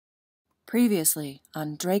Previously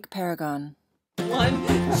on DrakeParagon. One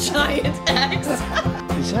giant X.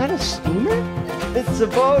 Is that a schooner? It's a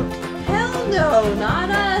boat. Hell no, not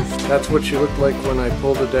us. That's what she looked like when I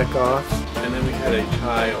pulled the deck off. And then we had a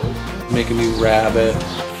child, make a new rabbit.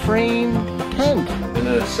 Frame tent. And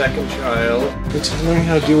then a second child. It's learning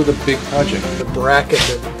how to deal with a big project. The bracket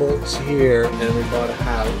that bolts here, and we bought a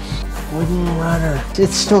house. Wooden rudder.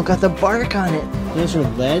 It's still got the bark on it. Those are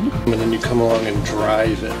lead? And then you come along and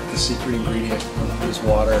drive it. The secret ingredient is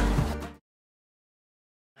water.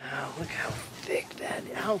 Oh, look how thick that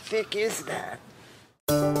is. How thick is that?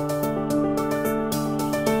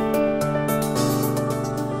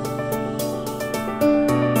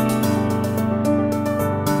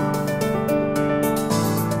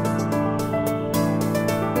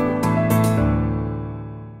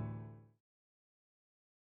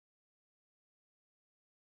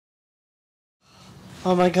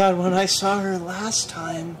 Oh my god, when I saw her last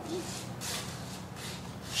time,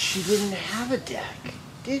 she didn't have a deck,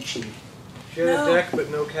 did she? She had a deck but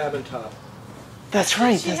no cabin top. That's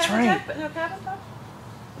right, that's right. She had a deck but no cabin top?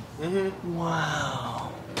 Mm-hmm.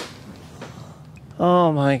 Wow.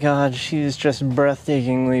 Oh my god, she is just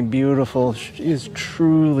breathtakingly beautiful. She is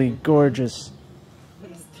truly gorgeous.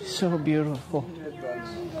 So beautiful.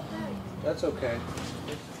 That's okay.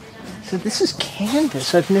 So this is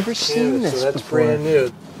canvas. I've never seen this so that's before. Brand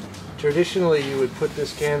new. Traditionally, you would put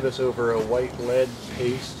this canvas over a white lead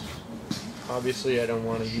paste. Obviously, I don't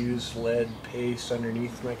want to use lead paste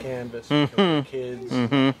underneath my canvas for kids.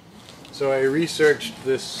 So I researched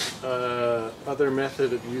this other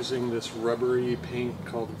method of using this rubbery paint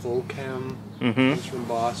called Volcam. It's from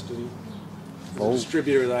Boston. The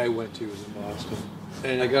distributor that I went to was in Boston.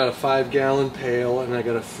 And I got a 5-gallon pail, and I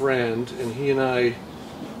got a friend, and he and I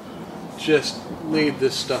just laid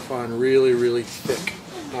this stuff on really, really thick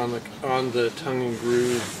on the tongue and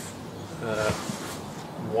groove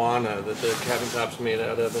wana that the cabin top's made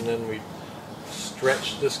out of, and then we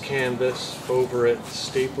stretched this canvas over it,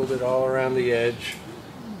 stapled it all around the edge,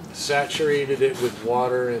 saturated it with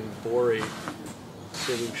water and borate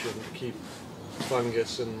solution to keep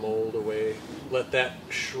fungus and mold away. Let that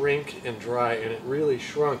shrink and dry, and it really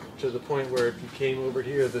shrunk to the point where if you came over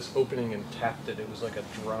here, this opening and tapped it, it was like a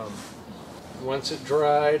drum. Once it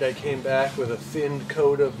dried, I came back with a thinned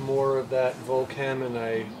coat of more of that Volcam, and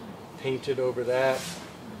I painted over that,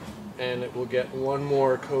 and it will get one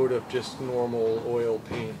more coat of just normal oil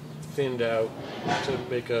paint thinned out to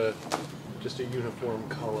make just a uniform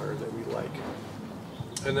color that we like.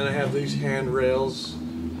 And then I have these handrails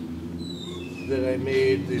that I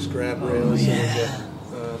made, these grab rails that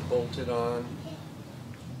get bolted on.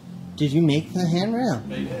 Did you make the handrail? I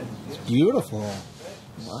did. It's beautiful.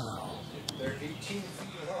 Wow. They're 18 feet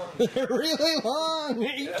long. They're really long.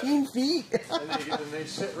 18 feet. And they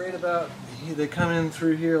sit right about. They come in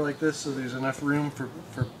through here like this, so there's enough room for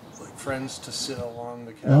like friends to sit along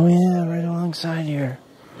the cabin. Oh yeah, right alongside here.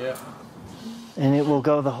 Yeah. And it will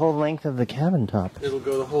go the whole length of the cabin top. It'll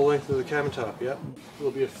go the whole length of the cabin top. Yep.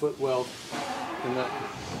 There'll be a foot weld in that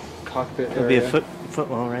cockpit area. There'll be a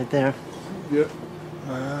footwell right there. Yep.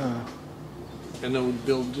 Wow. And then we'll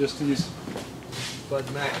build just these Bud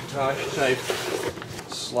McIntosh type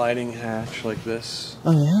sliding hatch like this.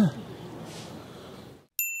 Oh yeah.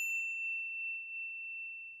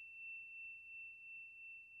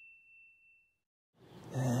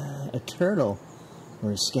 A turtle,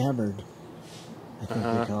 or a scabbard, I think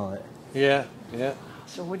they call it. Yeah, yeah.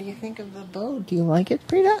 So what do you think of the boat? Do you like it,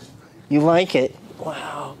 Prita? You like it?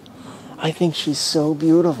 Wow. I think she's so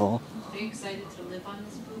beautiful. Are you excited to live on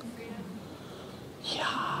this boat, Frida?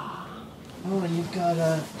 Yeah. Oh, and you've got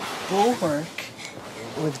a bulwark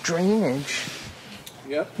with drainage.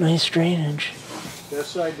 Yep. Nice drainage.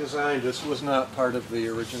 This I designed. This was not part of the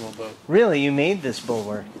original boat. Really? You made this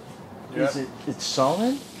bulwark? Yep. It's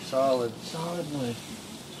solid? Solid. Solid wood.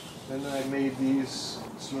 Then I made these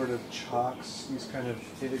sort of chocks, these kind of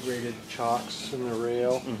integrated chocks in the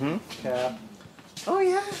rail cap. Oh,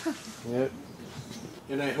 yeah. Yep.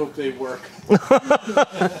 And I hope they work.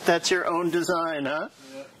 That's your own design, huh?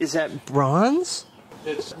 Yep. Is that bronze?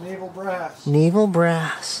 It's naval brass. Naval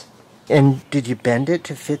brass. And did you bend it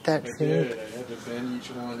to fit that I thing? did. I had to bend each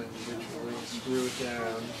one individually, screw it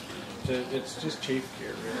down. It's just chafe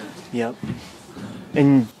gear, really. Yep.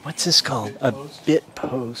 And what's this called? A bit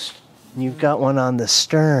post. You've got one on the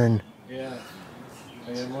stern. Yeah.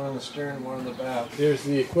 I had one on the stern and one on the bow. There's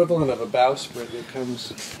the equivalent of a bowsprit that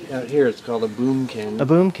comes out here. It's called a boomkin. A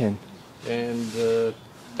boomkin. And the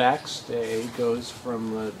backstay goes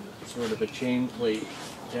from a sort of a chain plate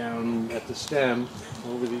down at the stem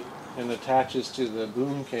over and attaches to the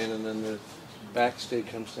boomkin, and then the backstay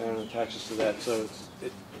comes down and attaches to that, so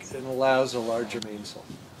it allows a larger mainsail.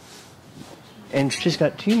 And she's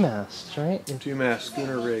got 2 masts, right? 2 masts,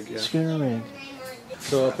 schooner rig, yeah. Schooner rig.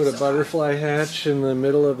 So I'll put a butterfly hatch in the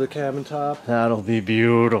middle of the cabin top. That'll be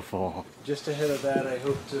beautiful. Just ahead of that, I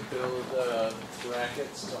hope to build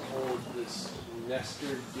brackets to hold this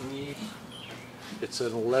Nestor dinghy. It's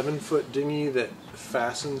an 11-foot dinghy that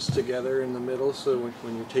fastens together in the middle, so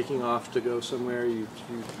when you're taking off to go somewhere, you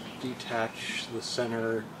detach the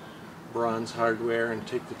center bronze hardware and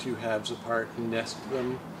take the 2 halves apart and nest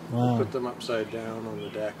them. Wow. Put them upside down on the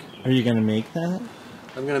deck. Are you going to make that?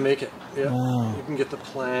 I'm going to make it, yeah. Wow. You can get the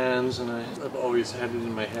plans, and I've always had it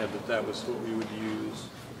in my head that was what we would use.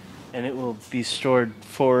 And it will be stored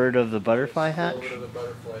forward of the butterfly hatch? Forward of the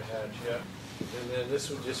butterfly hatch, yeah. And then this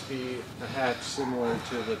would just be a hatch similar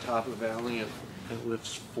to the top of Valiant. It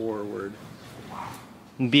lifts forward.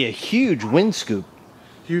 It'd be a huge wind scoop.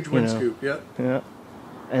 Huge wind scoop, yep. Yeah.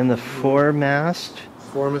 And the foremast?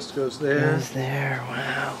 Foremast goes there. Goes there.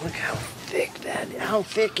 Wow, look how thick that is. How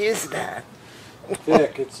thick is that?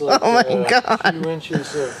 Thick. It's like oh my God. 2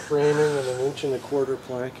 inches of framing and 1 1/4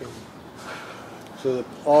 planking. So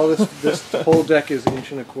all this whole deck is 1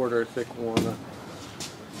 1/4 thick wana.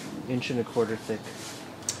 1 1/4 thick.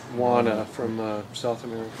 Wana from South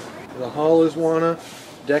America. The hull is wana,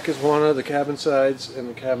 deck is wana, the cabin sides and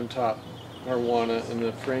the cabin top are wana, and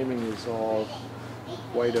the framing is all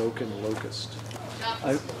white oak and locust.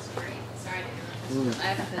 This looks great. Sorry to interrupt. I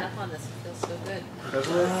haven't been up on this. It feels so good.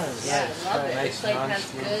 Doesn't it? Yeah, I love it. Nice It's like has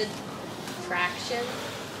non-steam. good traction.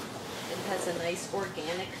 It has a nice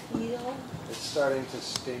organic feel. It's starting to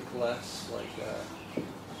stink less like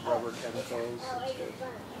rubber chemicals. It's good.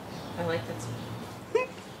 I like that.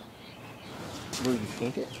 Will you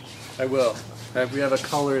paint it? I will. We have a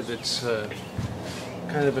color that's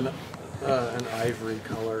kind of an ivory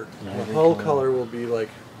color. The hull color will be like,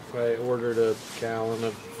 if I ordered a gallon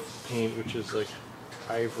of paint, which is like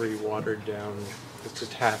ivory watered down, it's a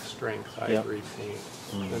tack strength ivory paint.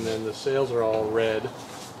 And then the sails are all red,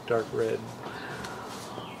 dark red.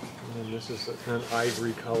 And then this is an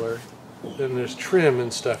ivory color. Then there's trim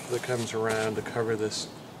and stuff that comes around to cover this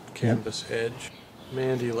canvas edge.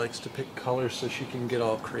 Mandy likes to pick colors so she can get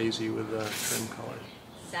all crazy with trim color.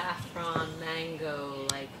 Saffron, mango,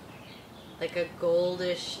 like a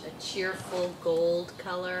goldish, a cheerful gold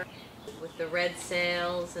color with the red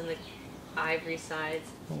sails and the ivory sides.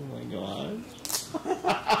 Oh my God.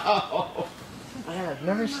 I've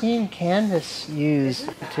never seen canvas used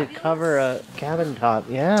to cover a cabin top.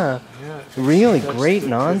 Yeah. Really great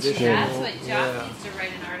non-stick. That's what Geoff needs to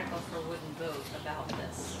write an article for Wooden Boat about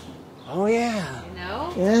this. Oh yeah. You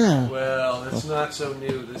know? Yeah. Well, that's not so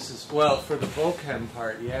new. This is, well, for the Volchem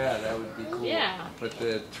part, yeah, that would be cool. Yeah. But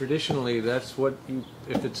traditionally, that's what you,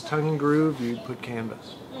 if it's tongue and groove, you'd put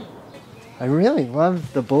canvas. I really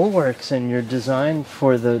love the bulwarks and your design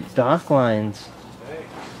for the dock lines. Okay.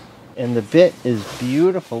 And the bit is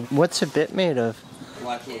beautiful. What's the bit made of?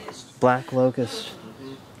 Black locust. Black locust.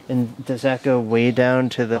 And does that go way down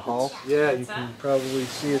to the hull? Yeah, you can probably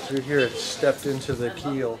see it through here. It's stepped into the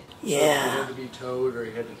keel. Yeah. So if you had to be towed or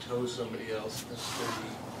you had to tow somebody else. This would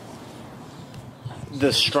be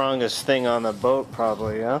The strongest thing on the boat,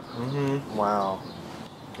 probably, yeah? Mm-hmm. Wow.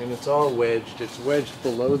 And it's all wedged. It's wedged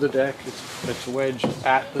below the deck. It's wedged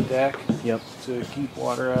at the deck. Yep. To keep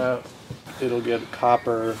water out. It'll get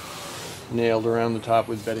copper nailed around the top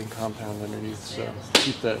with bedding compound underneath. So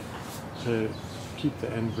to keep the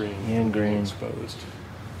end grain exposed.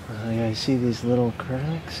 I see these little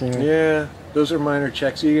cracks there. Yeah, those are minor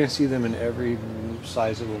checks. You're going to see them in every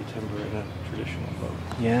sizable timber in a traditional boat.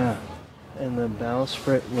 Yeah. And the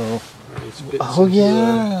bowsprit will... Oh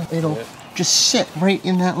yeah! It'll just sit right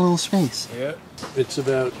in that little space. Yeah. It's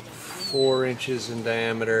about 4 inches in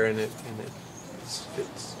diameter, and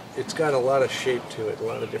it's got a lot of shape to it, a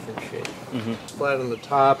lot of different shapes. It's flat on the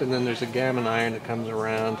top, and then there's a gammon iron that comes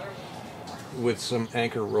around with some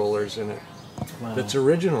anchor rollers in it. Wow. That's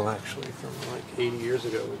original, actually, from like 80 years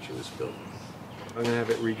ago when she was built. I'm going to have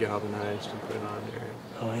it regalvanized and put it on there.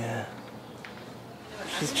 Oh yeah.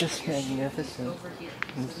 She's just magnificent.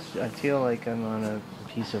 I feel like I'm on a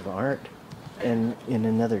piece of art and in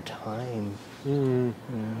another time. You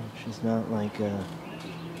know, she's not like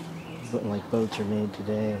boats are made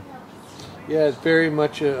today. Yeah, it's very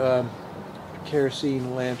much a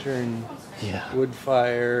kerosene lantern, wood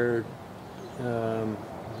fire,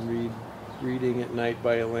 reading at night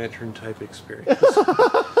by a lantern type experience.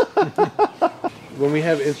 When we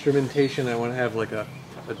have instrumentation, I want to have like a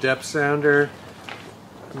depth sounder,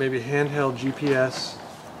 maybe a handheld GPS,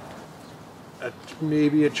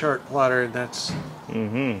 maybe a chart plotter, and that's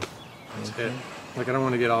That's it. Like, I don't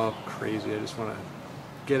want to get all crazy. I just want to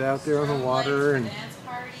get out there on the water and...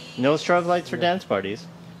 No strobe lights for dance parties.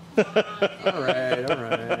 Alright.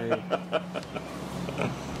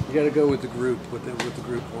 You gotta go with the group, what the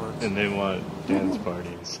group wants. And they want dance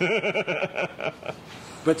parties.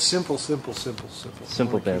 But simple. Simple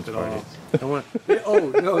dance parties. I want,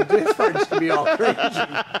 oh, no, dance parties can be all crazy.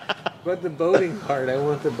 But the boating part, I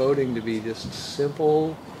want the boating to be just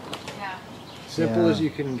simple. Yeah. Simple as you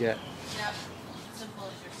can get. Yep. Simple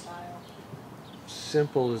as your style.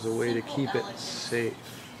 Simple is a way to keep it safe.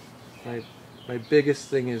 My biggest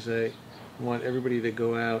thing is I want everybody to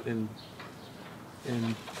go out and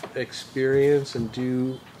experience and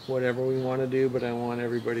do whatever we want to do, but I want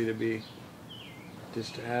everybody to be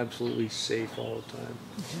just absolutely safe all the time.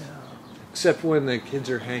 Yeah. Except when the kids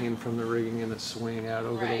are hanging from the rigging in a swing out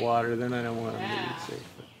over the water, then I don't want them to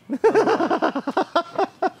be safe.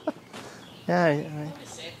 Yeah,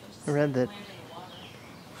 I read that.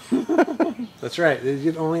 That's right.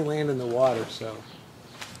 You can only land in the water, so.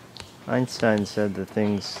 Einstein said that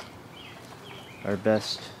things are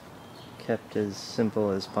best kept as simple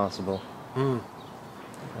as possible, and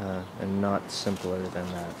not simpler than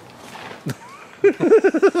that.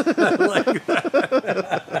 I like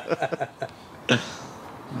that.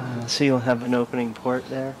 So you'll have an opening port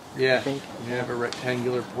there? Yeah, I think? you have a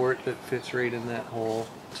rectangular port that fits right in that hole.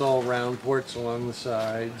 It's all round ports along the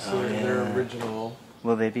sides. They're original.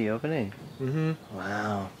 Will they be opening? Mm-hmm.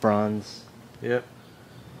 Wow, bronze. Yep.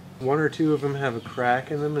 One or two of them have a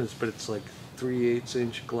crack in them, but it's like 3/8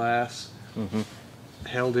 inch glass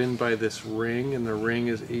held in by this ring, and the ring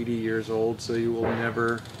is 80 years old, so you will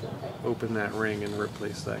never open that ring and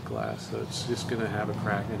replace that glass. So it's just going to have a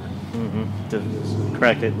crack in it. The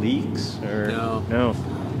crack that leaks? Or No.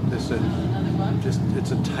 It's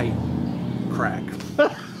a tight crack.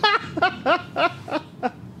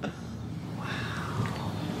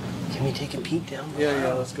 Can we take a peek down below?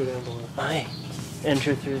 Yeah, let's go down below. Aye.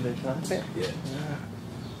 Enter through the cockpit? Yeah.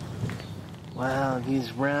 Wow,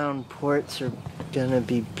 these round ports are gonna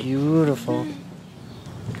be beautiful.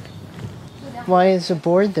 Why is a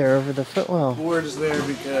board there over the footwell? Board is there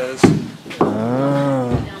because,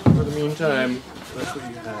 Oh. for the meantime, that's what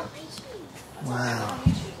you have. Wow.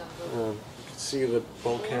 You can see the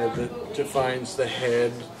bulkhead that defines the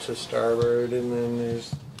head to starboard, and then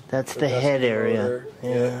there's... That's the head area. Motor.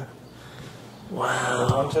 Yeah.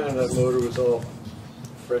 Wow. One time that motor was all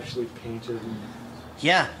freshly painted.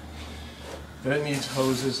 Yeah. But it needs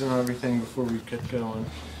hoses and everything before we get going.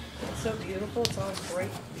 It's so beautiful. It's all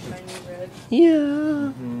bright, shiny red.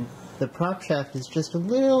 Yeah. The prop shaft is just a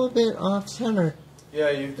little bit off center.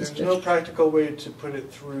 Yeah, there's no practical way to put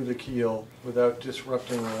it through the keel without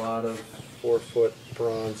disrupting a lot of 4-foot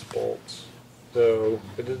bronze bolts. So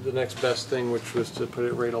I did the next best thing, which was to put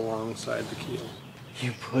it right alongside the keel.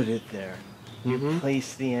 You put it there. You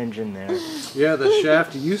placed the engine there. Yeah, the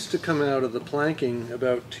shaft used to come out of the planking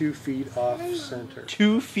about 2 feet off center.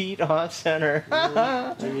 2 feet off center.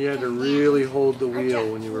 And you had to really hold the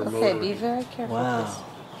wheel when you were motoring. Okay, be very careful. Wow.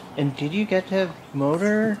 And did you get to have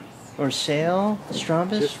motor or sail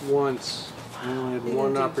Strombus? Just once. We only had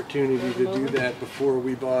one opportunity to do that before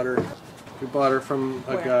we bought her. We bought her from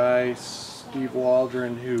a guy, Steve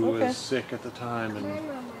Waldron, who was sick at the time and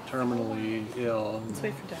terminally ill. Let's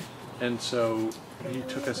wait for Dad. And so he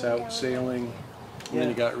took us out sailing, and then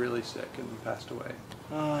he got really sick and passed away.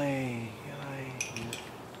 Aye.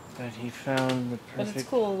 But he found the perfect... But it's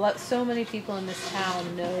cool. So many people in this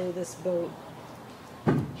town know this boat.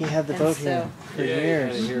 He had the boat here for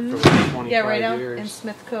years. He had it here for like 25 Yeah, right out years. in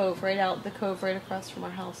Smith Cove, right out the cove right across from our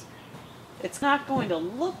house. It's not going to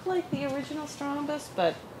look like the original Strombus,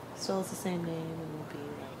 but still it's the same name, and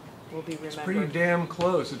will be remembered. It's pretty damn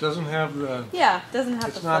close. It doesn't have the... Yeah, it doesn't have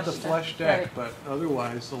It's the not flush the flush deck, right. but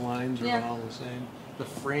otherwise the lines are Yeah. all the same. The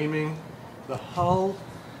framing, the hull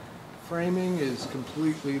framing is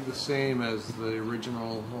completely the same as the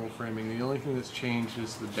original hull framing. The only thing that's changed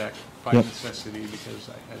is the deck by necessity, because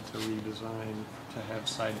I had to redesign to have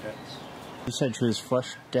side decks. You said she was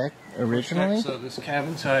flush deck originally? So this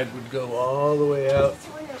cabin side would go all the way out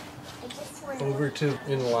over to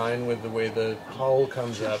in line with the way the hull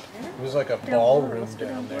comes up. It was like a ballroom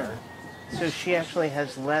down there. So she actually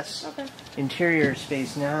has less interior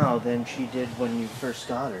space now than she did when you first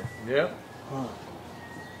got her. Yep. Huh.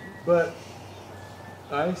 But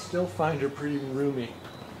I still find her pretty roomy.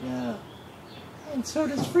 Yeah. And so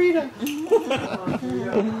does Frida. I'll be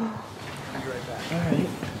right back. All right.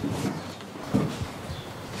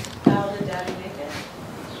 How did Daddy make it?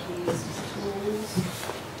 He used his tools,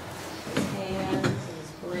 his hands, and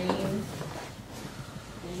his brain.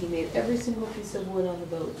 And he made every single piece of wood on the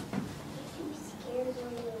boat.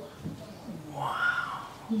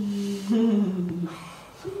 The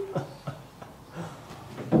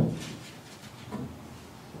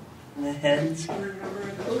heads. Remember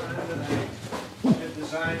at the time that I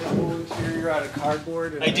designed the whole interior out of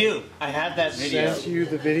cardboard? And I do. I have that video. Sent you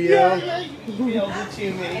the video? Yeah, you emailed it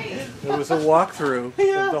to me. It was a walkthrough of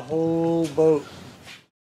the whole boat.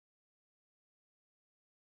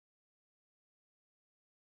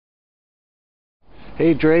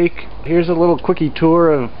 Hey Drake, here's a little quickie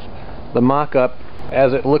tour of the mock-up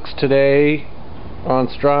as it looks today on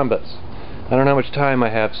Strombus. I don't know how much time I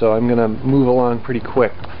have, so I'm gonna move along pretty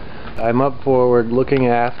quick. I'm up forward looking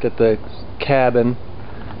aft at the cabin,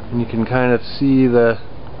 and you can kind of see the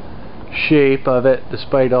shape of it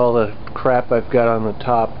despite all the crap I've got on the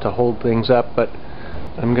top to hold things up. But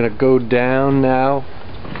I'm gonna go down now,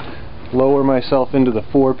 lower myself into the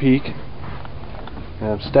forepeak, and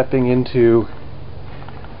I'm stepping into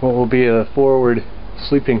what will be a forward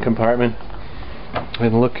sleeping compartment,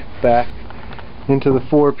 and look back into the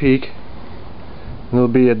forepeak. There'll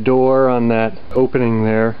be a door on that opening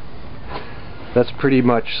there. That's pretty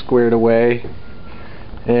much squared away,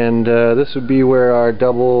 and this would be where our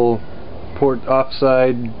double port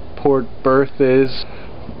offside port berth is,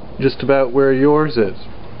 just about where yours is.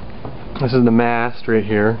 This is the mast right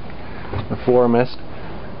here, the foremast.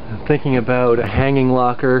 I'm thinking about a hanging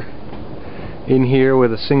locker in here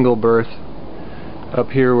with a single berth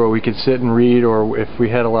up here where we could sit and read, or if we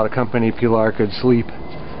had a lot of company, Pilar could sleep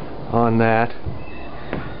on that.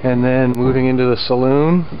 And then moving into the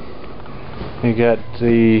saloon, you got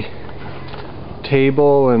the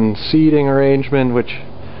table and seating arrangement, which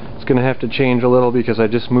is going to have to change a little because I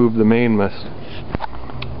just moved the mainmast.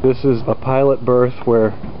 This is a pilot berth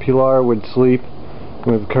where Pilar would sleep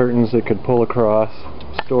with curtains that could pull across,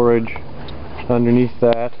 storage underneath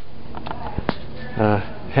that.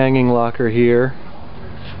 Hanging locker here.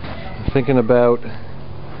 I'm thinking about,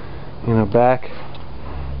 back,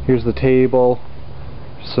 here's the table,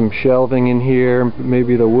 some shelving in here,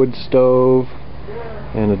 maybe the wood stove,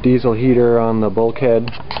 and a diesel heater on the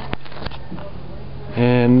bulkhead.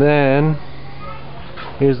 And then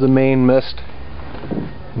here's the mainmast,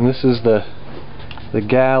 and this is the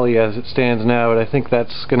galley as it stands now, but I think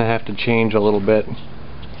that's going to have to change a little bit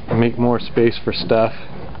and make more space for stuff.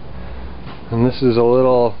 And this is a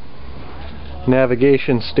little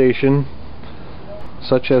navigation station,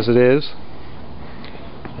 such as it is.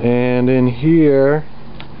 And in here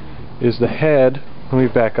is the head. Let me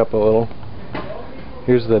back up a little.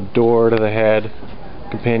 Here's the door to the head,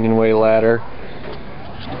 companionway ladder.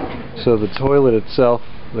 So the toilet itself,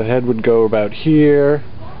 the head would go about here,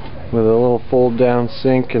 with a little fold down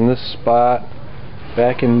sink in this spot.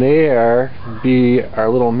 Back in there would be our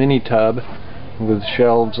little mini tub with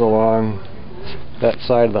shelves along that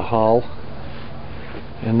side of the hull.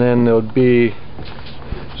 And then there's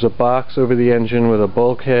a box over the engine with a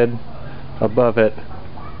bulkhead above it,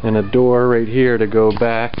 and a door right here to go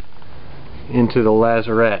back into the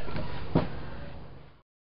lazarette.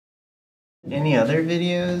 Any other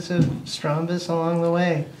videos of Strombus along the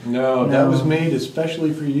way? No, that was made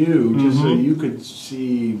especially for you, just so you could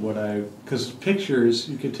see what because pictures,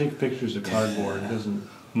 you could take pictures of cardboard, it doesn't...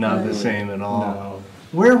 Not the same at all. No.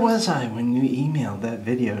 Where was I when you emailed that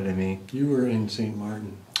video to me? You were in St.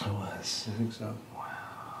 Martin. I was. I think so.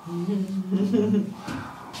 Wow.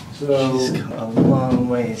 So... She's come a long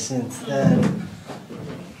way since then.